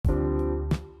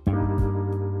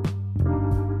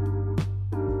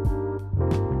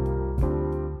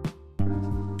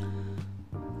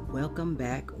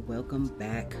welcome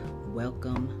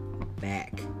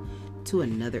back to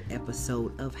another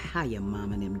episode of How Your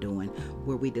Mom and Them Doing,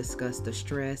 where we discuss the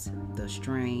stress, the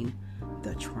strain,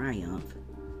 the triumph,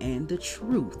 and the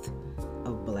truth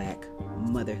of Black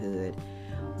motherhood.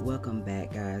 Welcome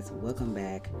back, guys. Welcome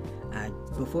back.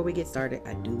 Before we get started,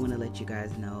 I do want to let you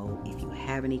guys know, if you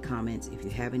have any comments, if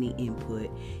you have any input,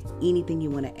 anything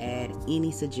you want to add,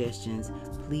 any suggestions,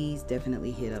 please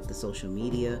definitely hit up the social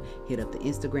media. Hit up the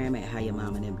Instagram at How Your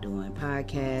Mom and Them Doing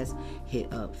Podcast.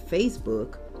 Hit up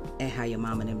Facebook at How Your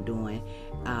Mom and Them Doing.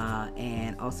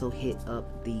 And also hit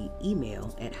up the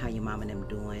email at How Your Mom and Them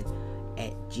Doing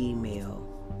at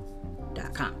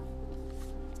gmail.com.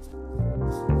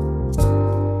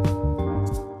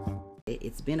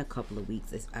 It's been a couple of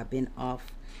weeks. I've been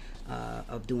off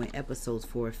of doing episodes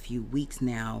for a few weeks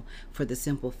now, for the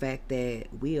simple fact that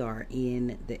we are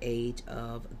in the age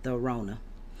of the Rona.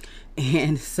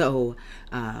 And so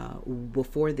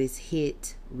before this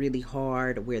hit really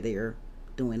hard, where they're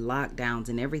doing lockdowns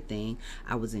and everything,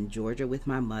 I was in Georgia with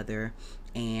my mother,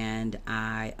 and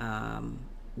I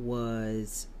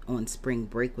was on spring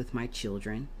break with my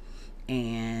children,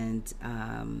 and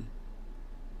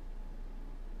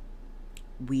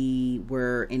we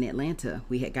were in Atlanta.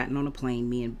 We had gotten on a plane,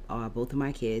 me and both of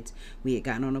my kids. We had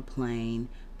gotten on a plane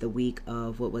the week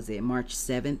of, March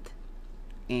 7th.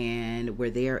 And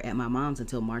we're there at my mom's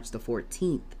until March the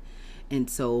 14th. And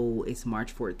so it's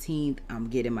March 14th. I'm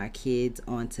getting my kids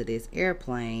onto this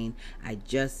airplane. I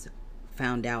just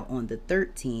found out on the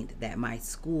 13th that my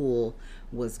school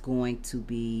was going to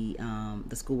be,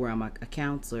 the school where I'm a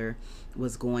counselor,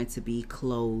 was going to be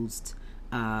closed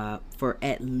for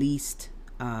at least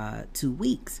 2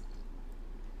 weeks.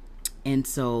 And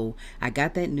so I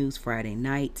got that news Friday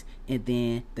night, and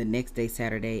then the next day,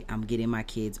 Saturday, I'm getting my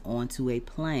kids onto a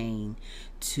plane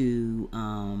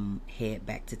to head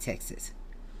back to Texas.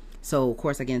 So of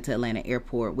course I get into Atlanta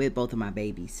airport with both of my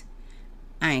babies.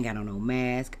 I ain't got on no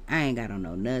mask, I ain't got on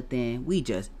no nothing. We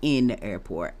just in the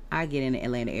airport. I get in the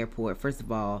Atlanta airport. First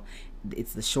of all,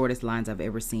 it's the shortest lines I've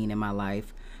ever seen in my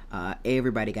life.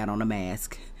 Everybody got on a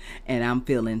mask, and I'm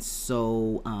feeling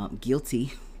so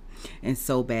guilty and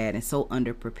so bad and so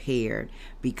underprepared,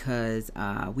 because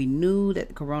we knew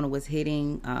that Corona was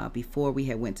hitting before we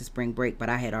had went to spring break, but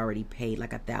I had already paid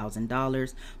like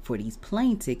 $1,000 for these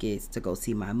plane tickets to go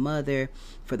see my mother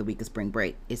for the week of spring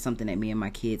break. It's something that me and my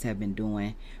kids have been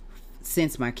doing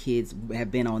since my kids have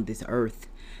been on this earth.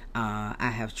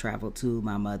 I have traveled to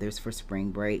my mother's for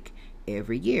spring break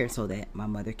every year, so that my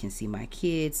mother can see my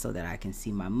kids, so that I can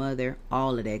see my mother,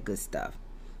 all of that good stuff.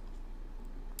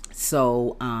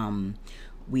 So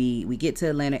we get to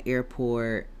Atlanta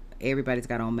airport. Everybody's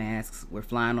got on masks. We're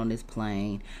flying on this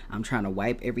plane. I'm trying to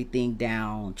wipe everything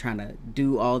down, trying to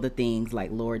do all the things like,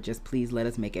 Lord, just please let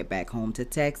us make it back home to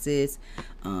Texas.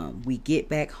 We get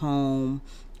back home,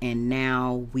 and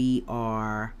now we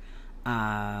are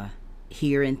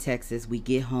here in Texas. We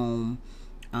get home.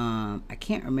 I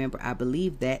can't remember. I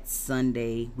believe that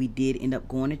Sunday we did end up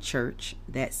going to church.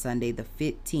 That Sunday, the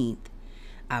 15th,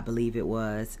 I believe it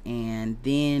was. And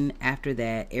then after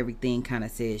that, everything kind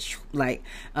of says like,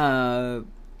 the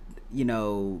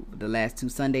last 2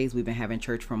 Sundays we've been having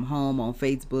church from home on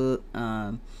Facebook.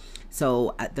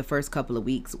 So the first couple of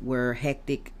weeks were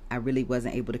hectic. I really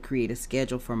wasn't able to create a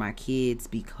schedule for my kids,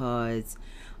 because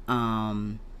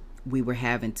we were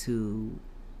having to,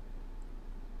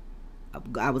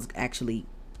 I was actually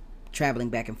traveling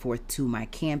back and forth to my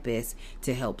campus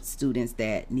to help students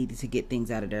that needed to get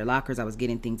things out of their lockers. I was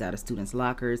getting things out of students'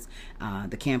 lockers.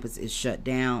 The campus is shut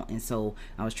down, and so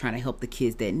I was trying to help the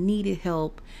kids that needed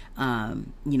help,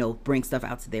 bring stuff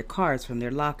out to their cars from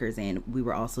their lockers. And we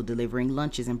were also delivering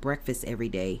lunches and breakfast every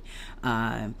day.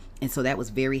 And so that was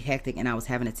very hectic, and I was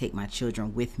having to take my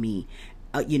children with me,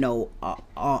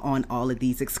 on all of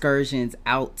these excursions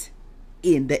out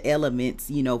in the elements,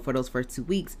 for those first 2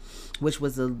 weeks, which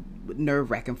was a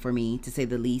nerve-wracking for me, to say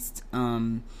the least.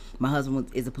 My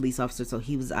husband is a police officer, so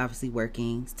he was obviously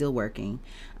still working.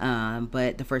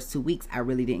 But the first 2 weeks, I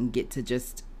really didn't get to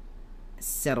just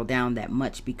settle down that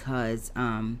much, because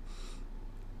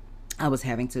I was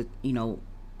having to,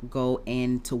 go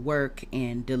into work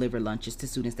and deliver lunches to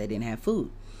students that didn't have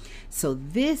food. So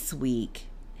this week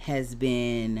has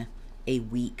been a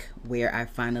week where I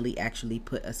finally actually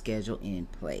put a schedule in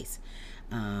place.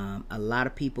 A lot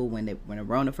of people, when the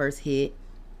Rona first hit,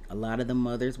 a lot of the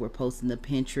mothers were posting the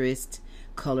Pinterest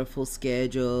colorful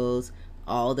schedules,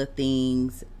 all the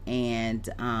things, and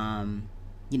I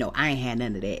ain't had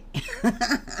none of that.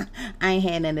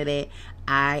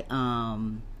 I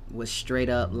was straight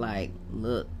up like,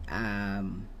 look,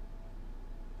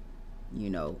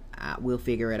 we'll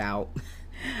figure it out.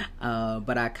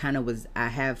 But I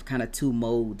have kind of two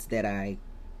modes that I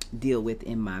deal with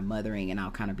in my mothering, and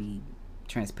I'll kind of be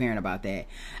transparent about that.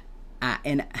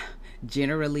 And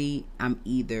generally, I'm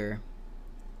either,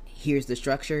 here's the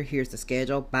structure, here's the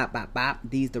schedule, bop, bop, bop,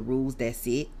 these the rules, that's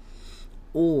it.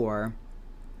 Or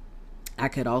I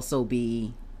could also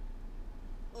be,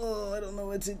 I don't know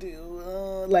what to do.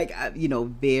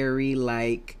 Very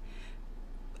like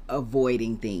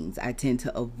avoiding things. I tend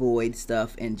to avoid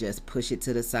stuff and just push it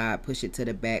to the side, push it to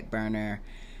the back burner,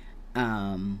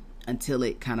 until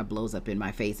it kind of blows up in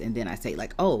my face. And then I say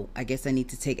like, oh, I guess I need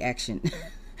to take action.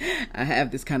 I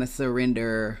have this kind of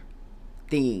surrender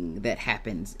thing that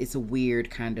happens. It's a weird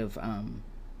kind of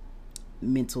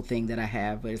mental thing that I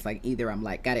have, but it's like either I'm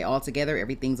like got it all together,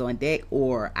 everything's on deck,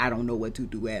 or I don't know what to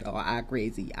do at all. I'm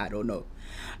crazy, I don't know.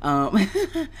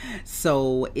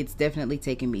 So it's definitely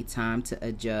taken me time to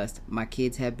adjust. My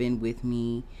kids have been with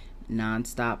me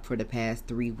nonstop for the past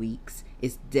 3 weeks.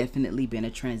 It's definitely been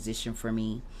a transition for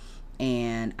me,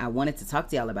 and I wanted to talk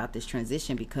to y'all about this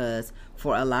transition because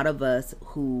for a lot of us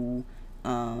who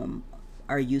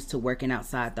are used to working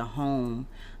outside the home,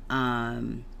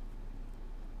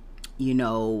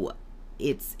 we're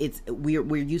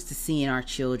used to seeing our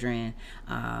children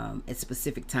at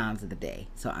specific times of the day.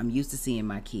 So I'm used to seeing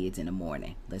my kids in the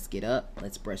morning. Let's get up,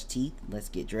 let's brush teeth, let's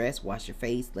get dressed, wash your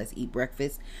face, let's eat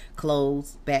breakfast,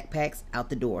 clothes, backpacks, out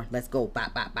the door, let's go,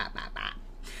 bop, bop, bop, bop, bop.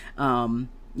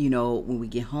 When we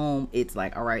get home, it's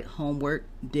like, all right, homework,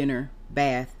 dinner,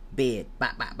 bath, bed,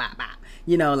 bop, bop, bop, bop.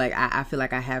 I feel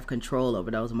like I have control over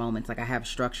those moments. Like I have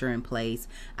structure in place.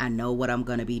 I know what I'm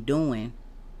going to be doing.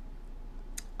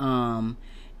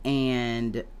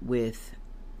 And with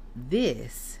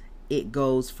this, it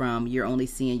goes from you're only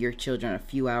seeing your children a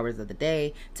few hours of the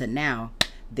day to now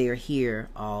they're here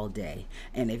all day.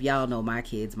 And if y'all know my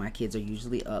kids are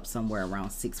usually up somewhere around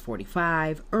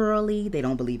 6:45 early. They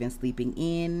don't believe in sleeping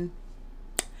in.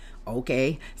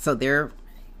 Okay. So they're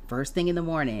first thing in the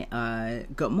morning,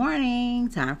 good morning,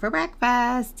 time for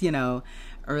breakfast,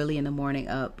 early in the morning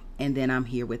up. And then I'm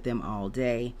here with them all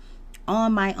day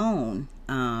on my own.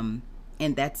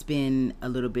 And that's been a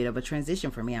little bit of a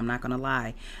transition for me. I'm not going to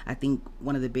lie. I think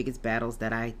one of the biggest battles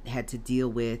that I had to deal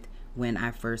with when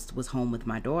I first was home with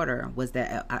my daughter was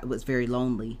that I was very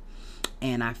lonely.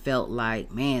 And I felt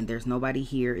like, man, there's nobody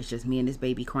here. It's just me and this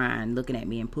baby crying, looking at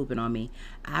me and pooping on me.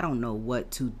 I don't know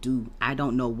what to do. I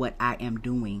don't know what I am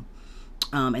doing.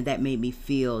 And that made me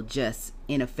feel just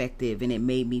ineffective. And it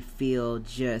made me feel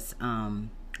just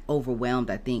overwhelmed,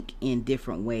 I think, in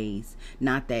different ways.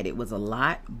 Not that it was a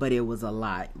lot, but it was a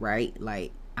lot, right?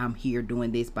 Like I'm here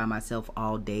doing this by myself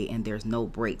all day and there's no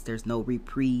breaks. There's no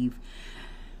reprieve.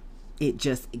 It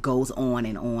just goes on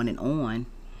and on and on.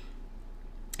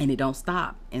 And it don't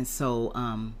stop. And so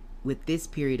with this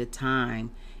period of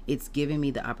time, it's giving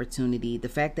me the opportunity, the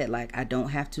fact that like I don't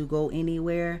have to go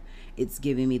anywhere, it's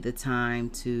giving me the time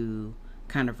to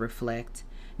kind of reflect.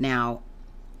 Now,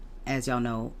 as y'all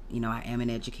know, I am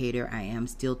an educator. I am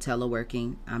still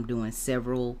teleworking. I'm doing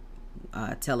several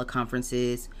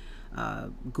teleconferences,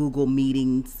 Google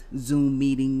meetings, Zoom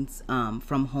meetings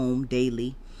from home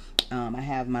daily. I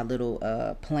have my little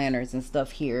planners and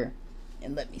stuff here.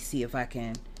 And let me see if I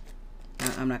can.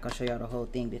 I'm not going to show y'all the whole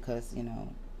thing because,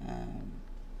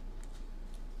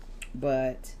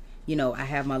 but, I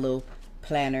have my little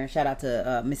planner. Shout out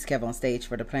to Miss Kev on stage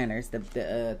for the planners,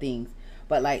 the things.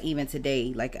 But like even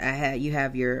today, like you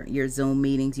have your Zoom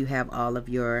meetings, you have all of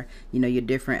your, your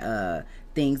different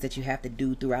things that you have to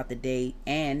do throughout the day.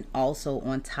 And also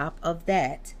on top of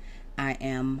that, I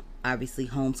am obviously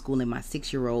homeschooling my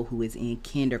 6-year-old who is in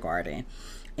kindergarten.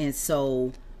 And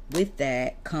so with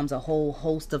that comes a whole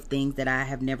host of things that I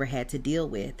have never had to deal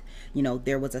with.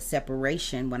 There was a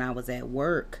separation when I was at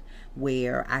work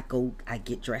where I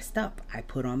get dressed up, I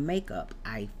put on makeup,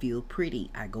 I feel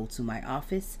pretty, I go to my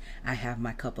office, I have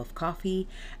my cup of coffee,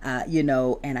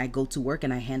 and I go to work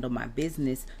and I handle my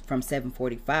business from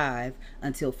 7:45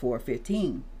 until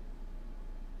 4:15.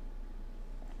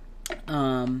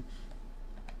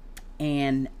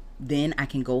 And then I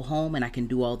can go home and I can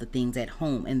do all the things at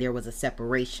home. And there was a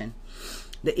separation.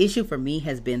 The issue for me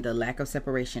has been the lack of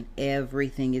separation.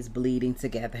 Everything is bleeding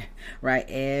together, right?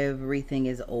 Everything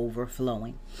is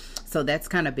overflowing. So that's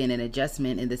kind of been an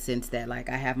adjustment in the sense that like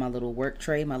I have my little work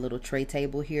tray, my little tray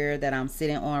table here that I'm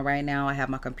sitting on right now. I have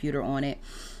my computer on it.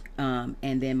 And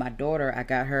then my daughter, I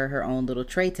got her own little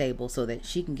tray table so that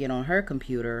she can get on her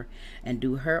computer and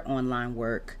do her online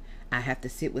work. I have to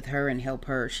sit with her and help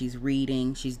her. She's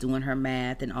reading, she's doing her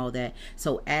math and all that.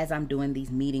 So as I'm doing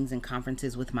these meetings and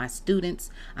conferences with my students,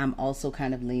 I'm also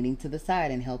kind of leaning to the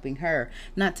side and helping her.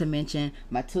 Not to mention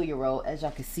my 2-year-old, as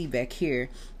y'all can see back here,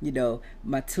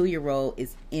 my 2-year-old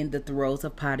is in the throes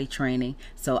of potty training.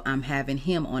 So I'm having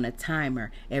him on a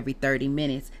timer every 30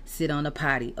 minutes. Sit on the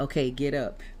potty. Okay, get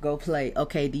up. Go play.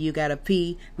 Okay, do you gotta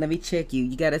pee? Let me check you.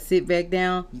 You gotta sit back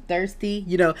down. You thirsty?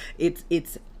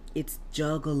 It's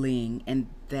juggling, and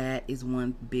that is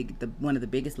one of the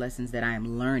biggest lessons that I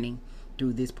am learning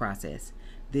through this process.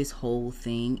 This whole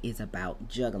thing is about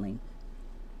juggling.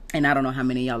 And I don't know how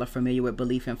many of y'all are familiar with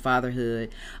Belief in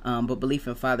Fatherhood, but Belief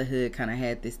in Fatherhood kind of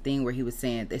had this thing where he was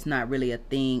saying it's not really a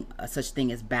such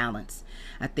thing as balance.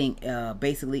 I think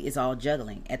basically it's all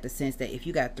juggling, at the sense that if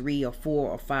you got 3 or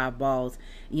 4 or 5 balls,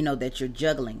 that you're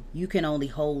juggling, you can only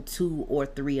hold 2 or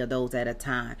 3 of those at a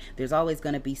time. There's always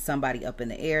going to be somebody up in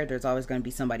the air. There's always going to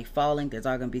be somebody falling. There's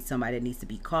always going to be somebody that needs to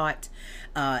be caught.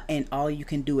 And all you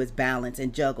can do is balance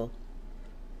and juggle.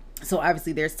 So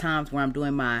obviously there's times where I'm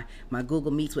doing my Google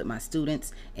Meets with my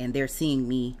students, and they're seeing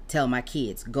me tell my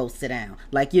kids, go sit down.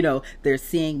 They're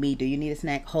seeing me, do you need a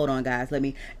snack? Hold on, guys, let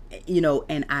me,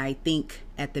 and I think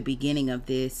at the beginning of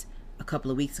this, a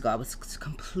couple of weeks ago, I was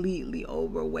completely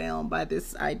overwhelmed by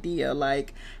this idea.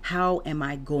 Like, how am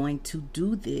I going to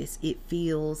do this? It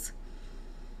feels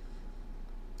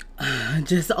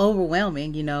just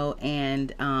overwhelming,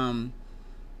 and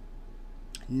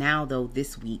now though,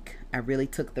 this week I really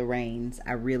took the reins.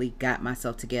 I really got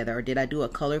myself together. Or did I do a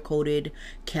color-coded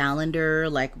calendar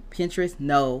like Pinterest?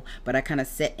 No, but I kind of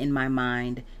set in my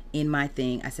mind, in my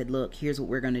thing, I said, look, here's what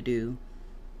we're going to do.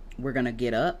 We're going to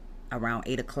get up around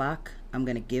 8 o'clock. I'm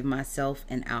going to give myself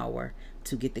an hour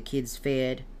to get the kids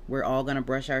fed. We're all going to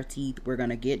brush our teeth. We're going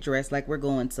to get dressed like we're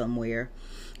going somewhere.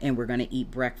 And we're going to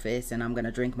eat breakfast. And I'm going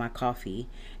to drink my coffee.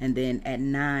 And then at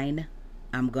 9,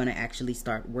 I'm going to actually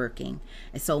start working.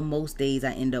 And so most days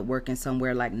I end up working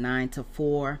somewhere like 9 to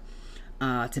 4,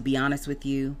 to be honest with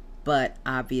you. But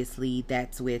obviously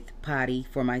that's with potty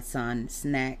for my son,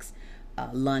 snacks,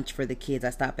 lunch for the kids.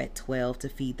 I stop at 12 to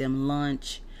feed them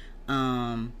lunch.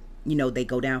 They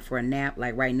go down for a nap.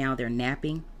 Like right now they're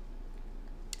napping.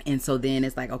 And so then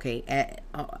it's like, okay,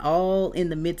 all in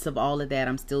the midst of all of that,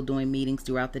 I'm still doing meetings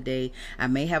throughout the day. I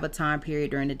may have a time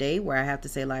period during the day where I have to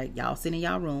say, like, y'all sit in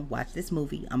y'all room, watch this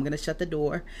movie. I'm going to shut the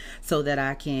door so that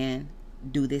I can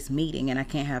do this meeting, and I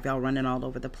can't have y'all running all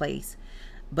over the place.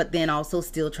 But then also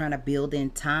still trying to build in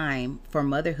time for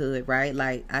motherhood, right?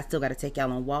 Like, I still got to take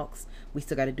y'all on walks. We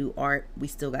still got to do art. We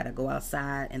still got to go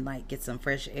outside and like get some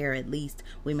fresh air at least.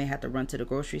 We may have to run to the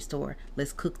grocery store.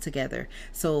 Let's cook together.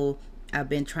 So I've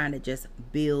been trying to just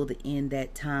build in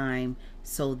that time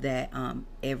so that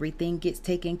everything gets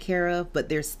taken care of, but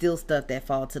there's still stuff that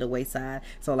fall to the wayside.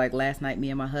 So like last night, me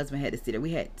and my husband had to sit there.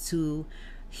 We had 2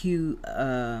 huge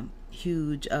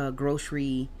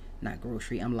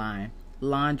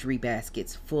laundry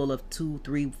baskets full of 2,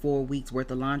 3, 4 weeks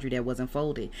worth of laundry that wasn't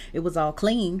folded. It was all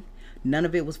clean. None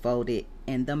of it was folded,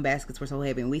 and them baskets were so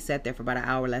heavy. And we sat there for about an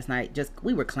hour last night.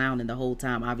 We were clowning the whole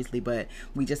time, obviously, but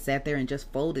we just sat there and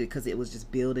just folded because it was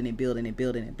just building and building and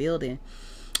building and building.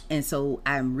 And so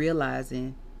I'm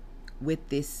realizing with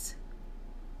this,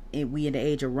 we in the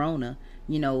age of Rona,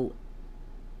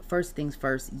 first things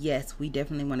first, yes, we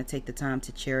definitely want to take the time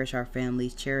to cherish our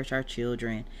families, cherish our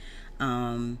children.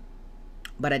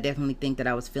 But I definitely think that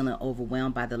I was feeling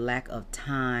overwhelmed by the lack of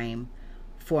time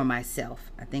for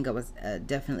myself. I think I was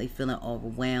definitely feeling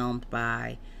overwhelmed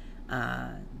by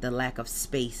the lack of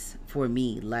space for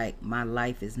me. Like, my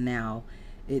life is now,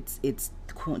 it's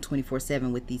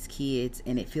 24/7 with these kids,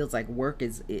 and it feels like work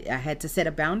is, I had to set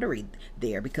a boundary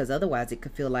there, because otherwise it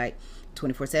could feel like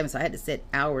 24/7. So I had to set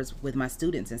hours with my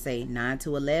students and say 9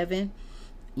 to 11,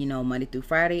 Monday through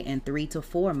Friday, and 3 to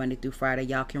 4 Monday through Friday,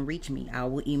 y'all can reach me. I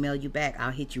will email you back.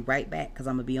 I'll hit you right back because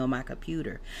I'm going to be on my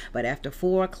computer. But after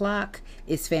 4 o'clock,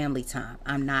 it's family time.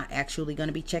 I'm not actually going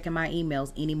to be checking my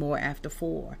emails anymore after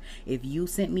 4. If you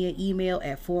sent me an email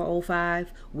at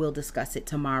 4:05, we'll discuss it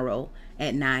tomorrow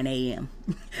at 9 a.m.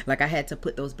 Like, I had to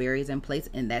put those barriers in place,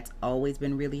 and that's always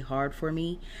been really hard for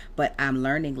me. But I'm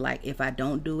learning, like, if I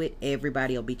don't do it,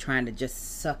 everybody will be trying to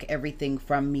just suck everything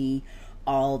from me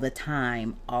all the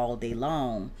time, all day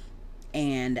long.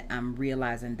 And I'm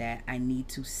realizing that I need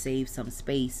to save some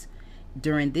space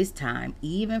during this time,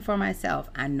 even for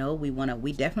myself. I know we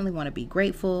definitely want to be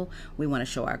grateful. We want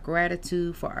to show our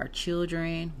gratitude for our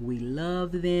children. We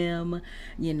love them,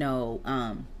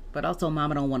 but also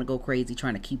mama don't want to go crazy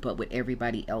trying to keep up with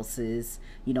everybody else's,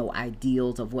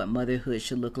 ideals of what motherhood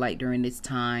should look like during this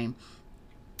time.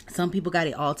 Some people got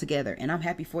it all together, and I'm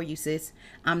happy for you, sis.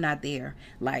 I'm not there.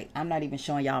 Like, I'm not even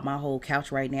showing y'all my whole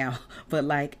couch right now, but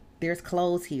like, there's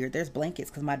clothes here, there's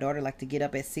blankets, because my daughter like to get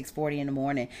up at 6:40 in the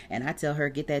morning, and I tell her,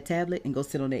 get that tablet and go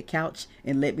sit on that couch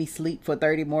and let me sleep for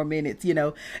 30 more minutes.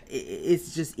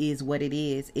 It's just is what it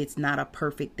is. It's not a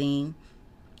perfect thing,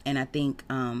 and I think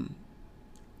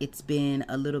it's been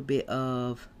a little bit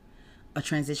of a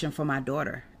transition for my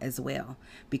daughter as well,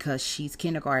 because she's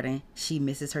kindergarten. She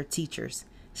misses her teachers,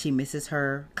 she misses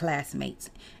her classmates,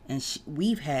 and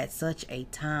we've had such a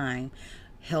time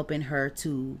helping her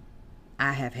to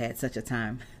I have had such a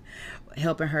time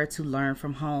helping her to learn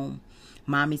from home.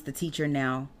 Mommy's the teacher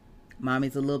now.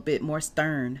 Mommy's a little bit more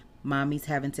stern. Mommy's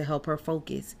having to help her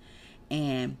focus,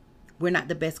 and we're not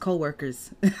the best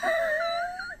co-workers.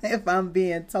 If I'm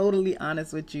being totally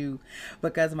honest with you,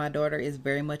 because my daughter is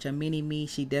very much a mini me.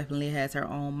 She definitely has her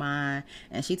own mind.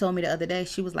 And she told me the other day,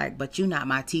 she was like, but you're not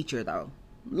my teacher though.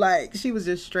 Like, she was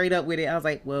just straight up with it. I was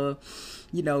like, well,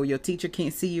 your teacher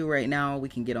can't see you right now. We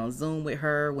can get on Zoom with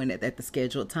her when at the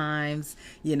scheduled times,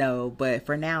 but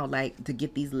for now, like, to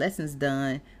get these lessons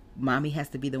done, mommy has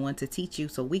to be the one to teach you.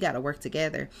 So we got to work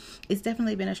together. It's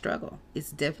definitely been a struggle.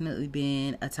 It's definitely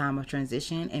been a time of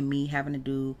transition, and me having to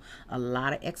do a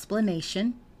lot of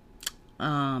explanation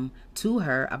to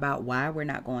her about why we're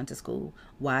not going to school,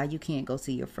 why you can't go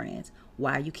see your friends,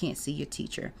 why you can't see your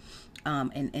teacher.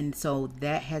 And so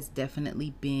that has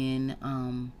definitely been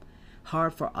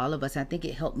hard for all of us. I think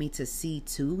it helped me to see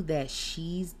too that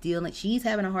she's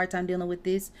having a hard time dealing with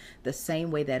this the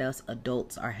same way that us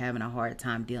adults are having a hard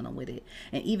time dealing with it.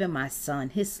 And even my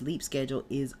son, his sleep schedule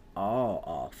is all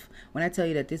off. When I tell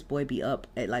you that this boy be up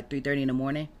at like 3:30 in the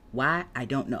morning, why? I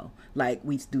don't know. Like,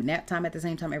 we do nap time at the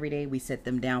same time every day. We set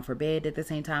them down for bed at the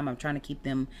same time. I'm trying to keep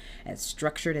them as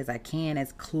structured as I can,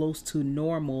 as close to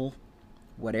normal,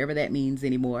 whatever that means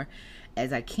anymore,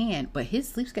 as I can. But his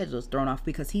sleep schedule is thrown off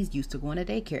because he's used to going to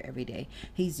daycare every day.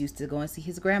 He's used to going to see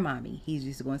his grandmommy. He's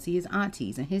used to going to see his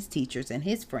aunties and his teachers and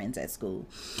his friends at school.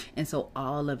 And so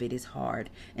all of it is hard.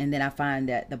 And then I find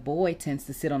that the boy tends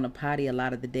to sit on the potty a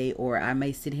lot of the day, or I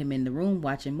may sit him in the room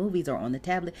watching movies or on the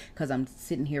tablet because I'm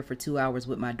sitting here for 2 hours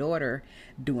with my daughter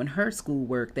doing her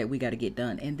schoolwork that we got to get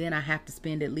done. And then I have to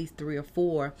spend at least 3 or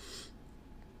 4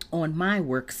 on my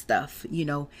work stuff.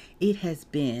 It has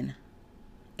been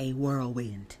a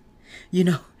whirlwind.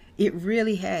 It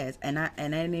really has. And I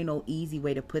ain't no easy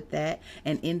way to put that.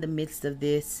 And in the midst of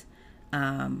this,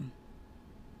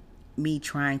 me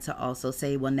trying to also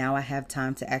say, well, now I have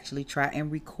time to actually try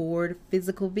and record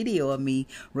physical video of me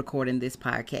recording this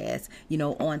podcast,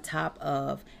 on top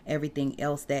of everything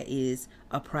else that is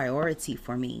a priority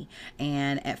for me.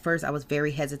 And at first I was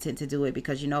very hesitant to do it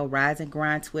because, Rise and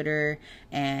Grind Twitter,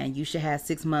 and you should have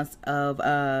 6 months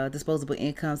of disposable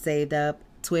income saved up.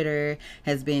 Twitter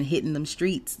has been hitting them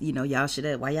streets. Y'all should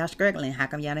have. Why y'all struggling? How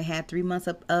come y'all done had 3 months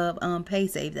of pay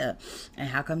saved up? And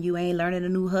how come you ain't learning a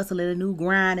new hustle and a new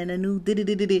grind and a new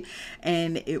da-da-da-da-da?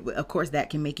 And of course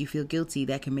that can make you feel guilty.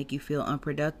 That can make you feel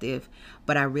unproductive.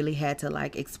 But I really had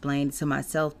to explain to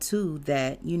myself too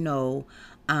that,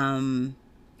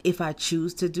 if I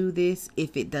choose to do this,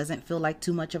 if it doesn't feel like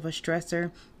too much of a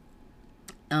stressor,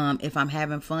 if I'm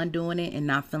having fun doing it and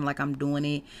not feeling like I'm doing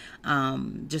it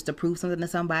just to prove something to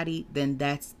somebody, then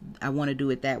I want to do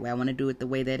it that way. I want to do it the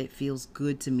way that it feels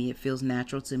good to me. It feels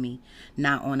natural to me,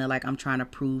 not on a I'm trying to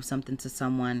prove something to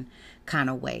someone kind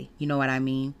of way. You know what I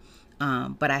mean?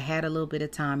 But I had a little bit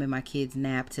of time in my kids'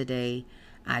 nap today.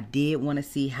 I did want to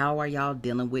see how are y'all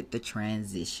dealing with the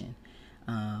transition.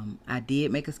 I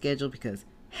did make a schedule because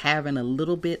having a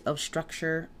little bit of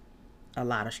structure, a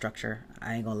lot of structure.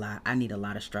 I ain't gonna lie. I need a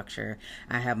lot of structure.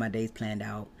 I have my days planned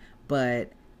out,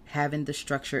 but having the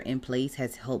structure in place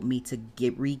has helped me to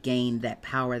regain that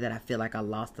power that I feel like I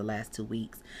lost the last 2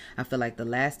 weeks. I feel like the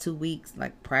last 2 weeks,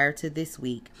 prior to this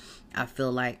week, I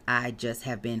feel like I just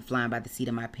have been flying by the seat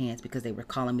of my pants because they were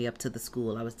calling me up to the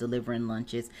school. I was delivering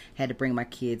lunches, had to bring my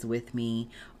kids with me.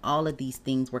 All of these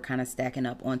things were kind of stacking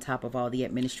up on top of all the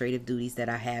administrative duties that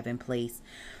I have in place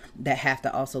that have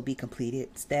to also be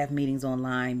completed. Staff meetings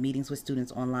online, meetings with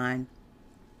students online,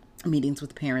 meetings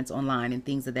with parents online, and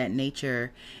things of that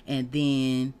nature. And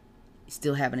then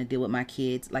still having to deal with my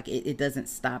kids. It doesn't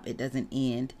stop. It doesn't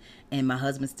end. And my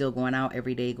husband's still going out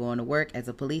every day, going to work as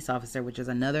a police officer, which is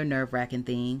another nerve-wracking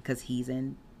thing because he's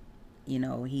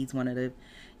he's one of the,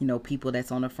 people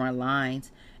that's on the front lines,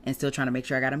 and still trying to make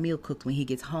sure I got a meal cooked when he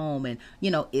gets home. And,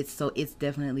 it's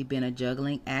definitely been a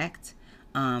juggling act.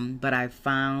 But I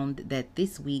found that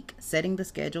this week, setting the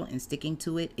schedule and sticking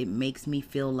to it, it makes me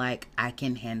feel like I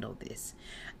can handle this.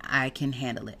 I can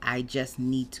handle it. I just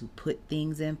need to put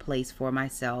things in place for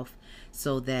myself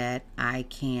so that I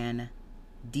can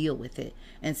deal with it.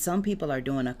 And some people are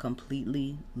doing a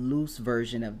completely loose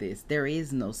version of this. There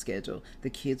is no schedule.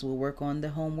 The kids will work on the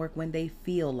homework when they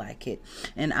feel like it,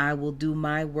 and I will do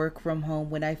my work from home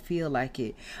when I feel like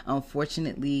it.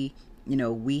 Unfortunately,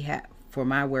 we have, for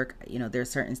my work, there are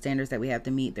certain standards that we have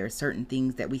to meet. There are certain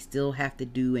things that we still have to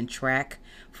do and track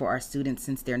for our students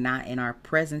since they're not in our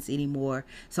presence anymore.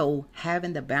 So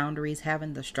having the boundaries,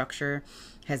 having the structure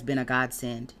has been a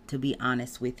godsend, to be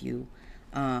honest with you.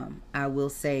 I will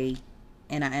say,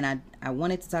 and I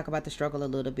wanted to talk about the struggle a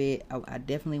little bit. I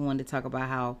definitely wanted to talk about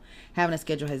how having a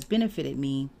schedule has benefited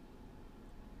me.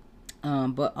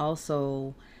 But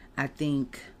also, I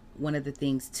think one of the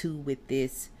things too with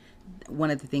this,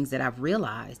 one of the things that I've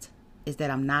realized is that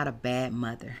I'm not a bad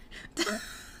mother.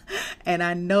 And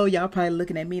I know y'all probably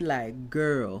looking at me like,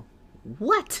 girl,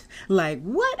 what? Like,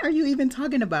 what are you even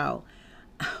talking about?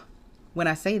 When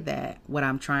I say that, what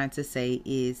I'm trying to say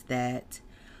is that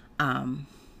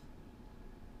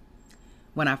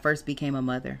when I first became a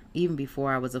mother, even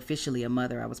before I was officially a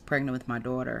mother, I was pregnant with my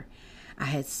daughter. I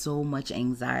had so much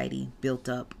anxiety built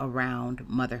up around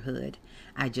motherhood.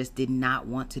 I just did not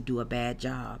want to do a bad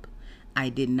job. I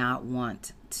did not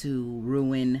want to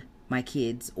ruin my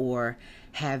kids or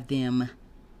have them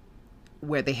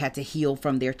where they had to heal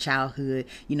from their childhood.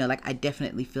 Like, I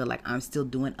definitely feel like I'm still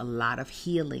doing a lot of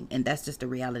healing, and that's just the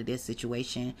reality of this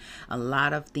situation. A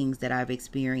lot of things that I've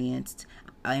experienced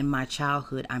in my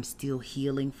childhood, I'm still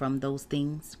healing from those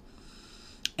things.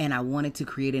 And I wanted to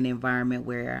create an environment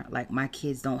where, like, my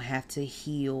kids don't have to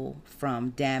heal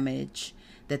from damage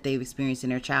that they've experienced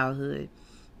in their childhood.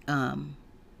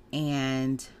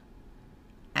 And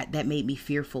that made me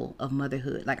fearful of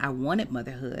motherhood. Like, I wanted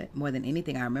motherhood more than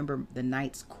anything. I remember the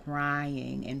nights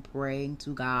crying and praying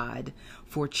to God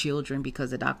for children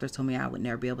because the doctors told me I would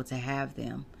never be able to have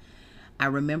them. I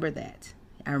remember that.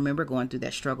 I remember going through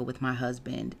that struggle with my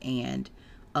husband and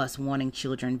us wanting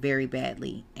children very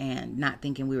badly and not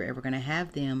thinking we were ever going to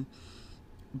have them.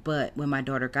 But when my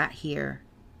daughter got here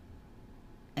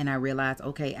and I realized,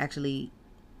 okay, actually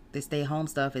the stay home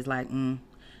stuff is like,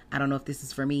 I don't know if this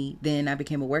is for me. Then I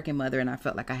became a working mother and I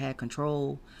felt like I had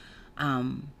control.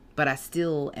 But I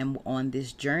still am on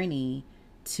this journey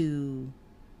to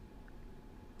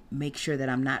make sure that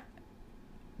I'm not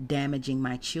damaging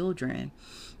my children.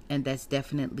 And that's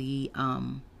definitely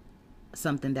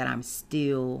something that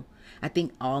I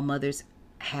think all mothers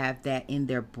have that in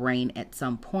their brain at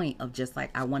some point of just like,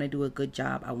 I want to do a good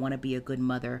job. I want to be a good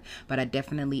mother, but I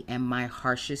definitely am my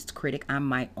harshest critic. I'm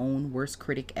my own worst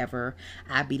critic ever.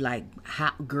 I'd be like,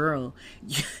 girl,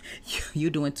 you're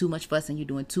doing too much fussing. You're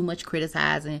doing too much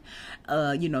criticizing.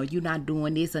 You're not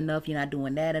doing this enough. You're not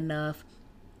doing that enough.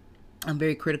 I'm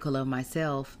very critical of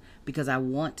myself because I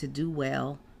want to do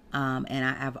well. And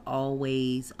I've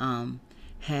always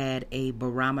had a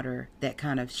barometer that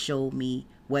kind of showed me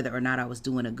whether or not I was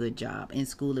doing a good job. In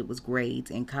school, it was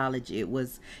grades. In college, it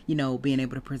was, being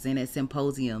able to present at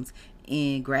symposiums.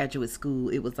 In graduate school,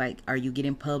 it was like, are you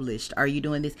getting published? Are you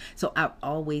doing this? So I've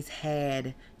always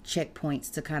had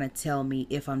checkpoints to kind of tell me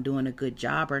if I'm doing a good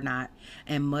job or not.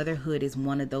 And motherhood is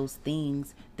one of those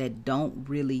things that don't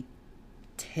really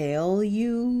tell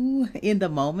you in the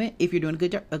moment if you're doing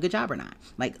a good job or not.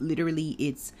 Like, literally,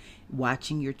 it's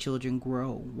watching your children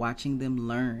grow, watching them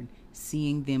learn,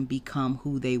 seeing them become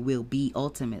who they will be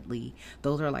ultimately.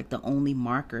 Those are like the only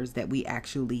markers that we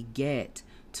actually get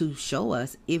to show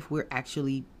us if we're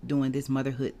actually doing this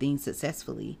motherhood thing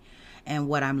successfully. And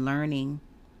what I'm learning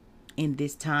in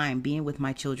this time being with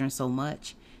my children so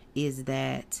much is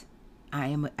that I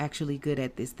am actually good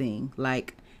at this thing.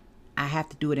 Like, I have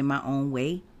to do it in my own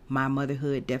way. My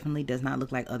motherhood definitely does not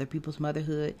look like other people's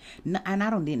motherhood. And I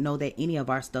didn't know that any of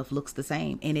our stuff looks the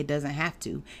same. And it doesn't have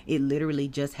to. It literally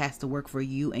just has to work for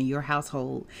you and your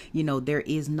household. There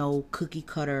is no cookie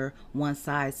cutter, one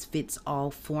size fits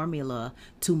all formula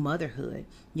to motherhood.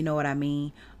 You know what I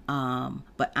mean?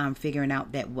 But I'm figuring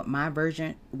out that what my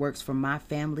version works for my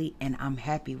family, and I'm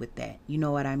happy with that. You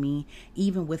know what I mean?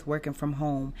 Even with working from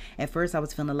home, at first I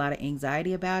was feeling a lot of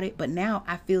anxiety about it, but now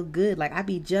I feel good. Like, I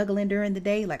be juggling during the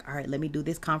day, like, all right, let me do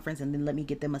this conference and then let me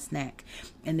get them a snack,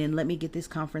 and then let me get this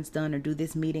conference done or do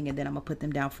this meeting, and then I'm gonna put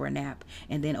them down for a nap,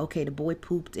 and then, okay, the boy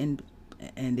pooped and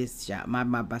and this job,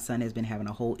 my son has been having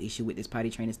a whole issue with this potty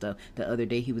training stuff. The other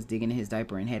day he was digging in his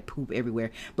diaper and had poop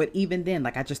everywhere. But even then,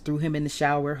 like, I just threw him in the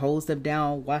shower, hosed him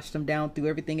down, washed him down, threw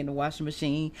everything in the washing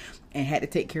machine, and had to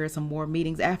take care of some more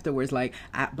meetings afterwards. Like,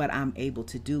 but I'm able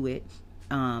to do it,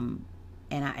 and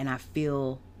I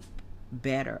feel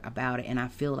better about it, and I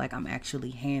feel like I'm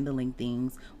actually handling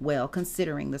things well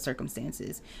considering the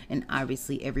circumstances. And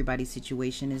obviously everybody's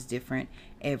situation is different.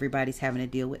 Everybody's having to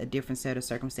deal with a different set of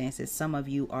circumstances. Some of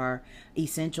you are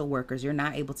essential workers, you're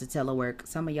not able to telework.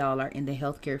 Some of y'all are in the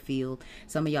healthcare field,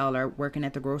 some of y'all are working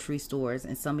at the grocery stores,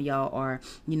 and some of y'all are,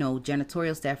 you know,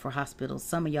 janitorial staff for hospitals.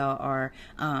 Some of y'all are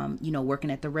you know,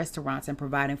 working at the restaurants and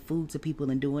providing food to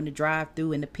people and doing the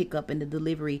drive-through and the pickup and the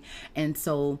delivery. And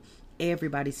so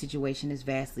everybody's situation is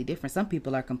vastly different. Some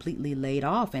people are completely laid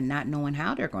off and not knowing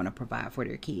how they're going to provide for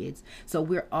their kids. So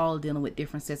we're all dealing with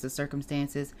different sets of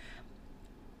circumstances.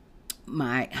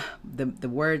 The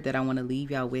word that I want to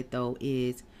leave y'all with, though,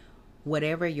 is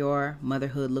whatever your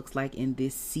motherhood looks like in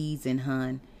this season,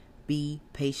 hun, be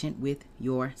patient with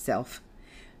yourself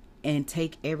and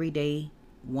take every day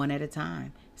one at a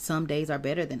time. Some days are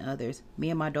better than others. Me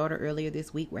and my daughter earlier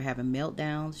this week were having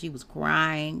meltdowns. She was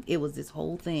crying. It was this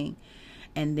whole thing.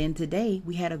 And then today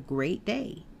we had a great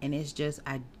day. And it's just,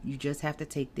 you just have to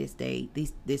take this day,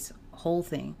 this whole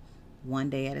thing, one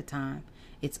day at a time.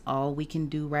 It's all we can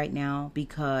do right now,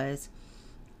 because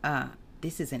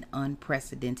this is an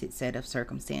unprecedented set of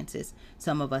circumstances.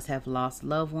 Some of us have lost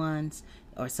loved ones,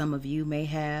 or some of you may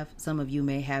have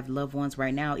loved ones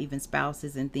right now, even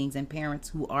spouses and things, and parents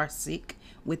who are sick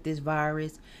with this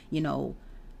virus. You know,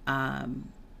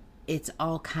 it's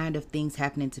all kind of things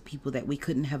happening to people that we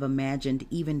couldn't have imagined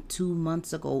even 2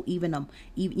 months ago, even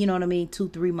you know what I mean,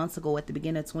 2-3 months ago at the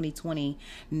beginning of 2020.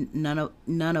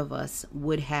 None of us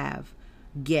would have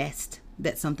guessed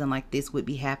that something like this would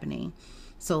be happening.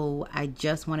 So I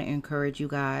just want to encourage you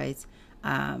guys.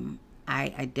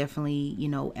 I definitely, you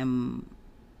know, am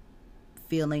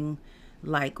feeling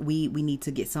like we need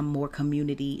to get some more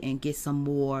community and get some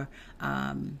more,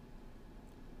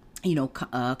 you know,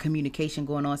 communication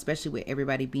going on, especially with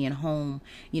everybody being home.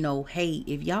 You know, hey,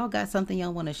 if y'all got something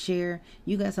y'all want to share,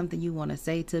 you got something you want to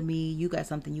say to me, you got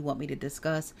something you want me to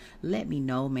discuss, let me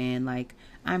know, man. Like,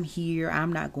 I'm here.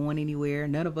 I'm not going anywhere.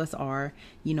 None of us are,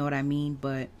 you know what I mean?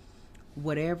 But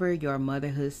whatever your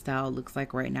motherhood style looks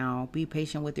like right now, be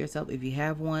patient with yourself. If you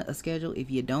have a schedule,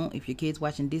 if you don't, if your kids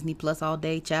watching Disney Plus all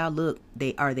day, child, look,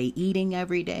 are they eating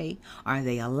every day? Are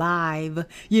they alive?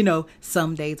 You know,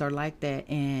 some days are like that,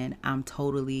 and I'm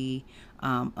totally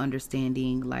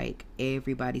understanding, like,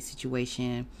 everybody's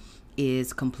situation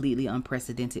is completely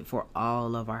unprecedented for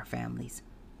all of our families.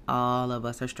 All of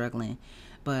us are struggling,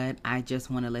 but I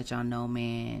just want to let y'all know,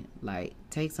 man, like,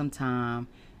 take some time.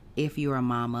 If you're a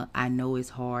mama, I know it's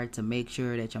hard to make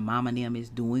sure that your mama and them is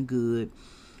doing good,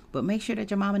 but make sure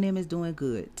that your mama and them is doing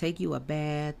good. Take you a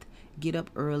bath, get up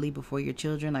early before your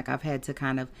children. Like, I've had to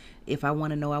kind of, if I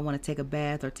want to know I want to take a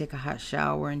bath or take a hot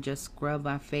shower and just scrub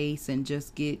my face and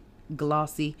just get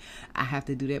glossy, I have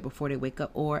to do that before they wake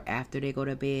up or after they go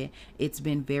to bed. It's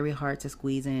been very hard to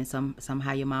squeeze in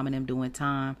somehow your mama and them doing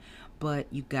time. But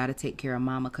you got to take care of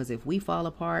mama, because if we fall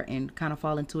apart and kind of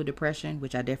fall into a depression,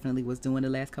 which I definitely was doing the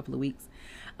last couple of weeks,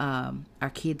 our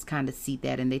kids kind of see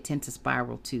that and they tend to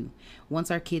spiral too.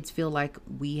 Once our kids feel like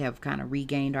we have kind of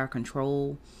regained our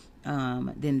control,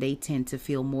 then they tend to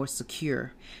feel more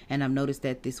secure. And I've noticed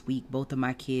that this week, both of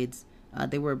my kids,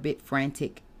 they were a bit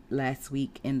frantic last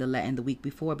week and the week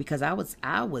before, because I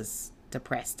was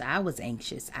depressed. I was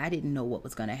anxious. I didn't know what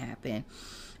was going to happen.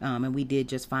 And we did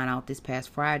just find out this past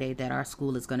Friday that our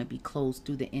school is going to be closed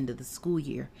through the end of the school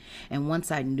year. And once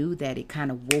I knew that, it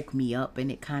kind of woke me up,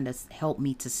 and it kind of helped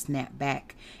me to snap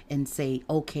back and say,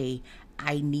 okay,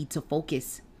 I need to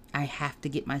focus. I have to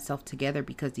get myself together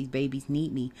because these babies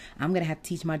need me. I'm going to have to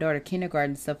teach my daughter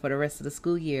kindergarten stuff for the rest of the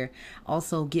school year.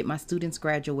 Also get my students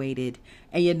graduated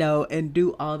and, you know, and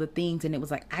do all the things. And it was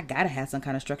like, I got to have some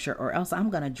kind of structure or else I'm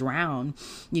going to drown,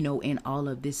 you know, in all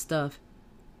of this stuff.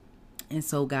 And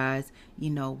so, guys, you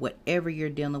know, whatever you're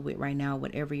dealing with right now,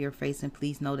 whatever you're facing,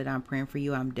 please know that I'm praying for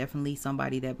you. I'm definitely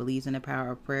somebody that believes in the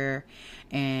power of prayer.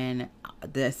 And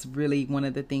that's really one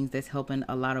of the things that's helping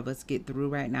a lot of us get through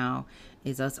right now,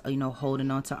 is us, you know,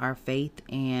 holding on to our faith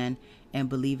and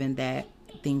believing that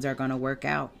things are going to work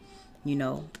out. You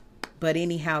know, But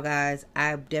anyhow, guys,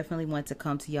 I definitely want to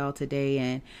come to y'all today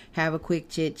and have a quick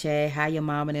chit chat. How your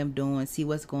mom and them doing? See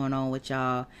what's going on with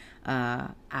y'all.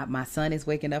 My son is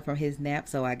waking up from his nap,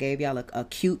 so I gave y'all a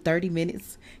cute 30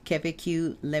 minutes. Kept it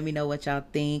cute. Let me know what y'all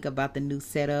think about the new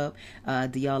setup.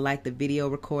 Do y'all like the video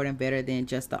recording better than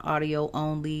just the audio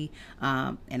only?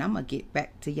 And I'm gonna get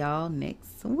back to y'all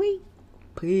next week.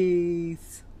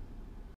 Peace.